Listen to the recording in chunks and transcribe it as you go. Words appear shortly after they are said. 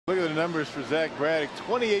Look at the numbers for Zach Braddock.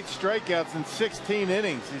 28 strikeouts in 16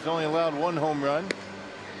 innings. He's only allowed 1 home run.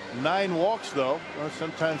 9 walks, though. Well,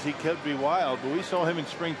 sometimes he could be wild, but we saw him in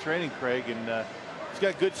spring training, Craig, and he's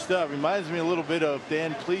got good stuff. Reminds me a little bit of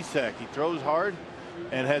Dan Plesac. He throws hard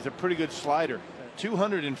and has a pretty good slider.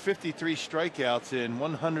 253 strikeouts in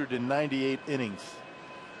 198 innings.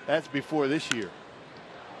 That's before this year.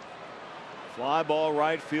 Fly ball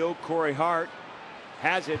right field. Corey Hart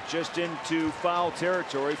has it just into foul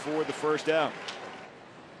territory for the first out.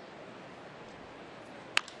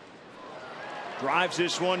 Drives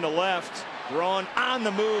this one to left. Braun on the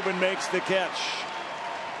move and makes the catch.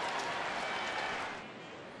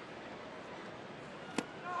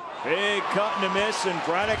 Big cut and a miss, and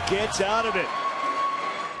Braddock gets out of it.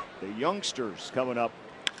 The youngsters coming up,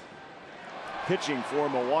 pitching for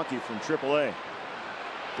Milwaukee from AAA.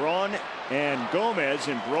 Braun and Gomez,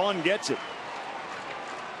 and Braun gets it.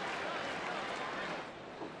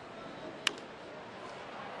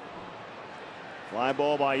 Fly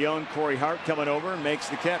ball by young Corey Hart coming over and makes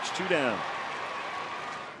the catch. 2 down.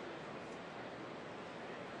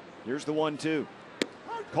 Here's the 1-2.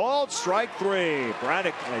 Called strike 3.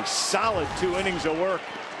 Braddock, a solid 2 innings of work.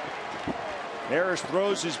 Harris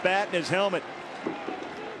throws his bat and his helmet.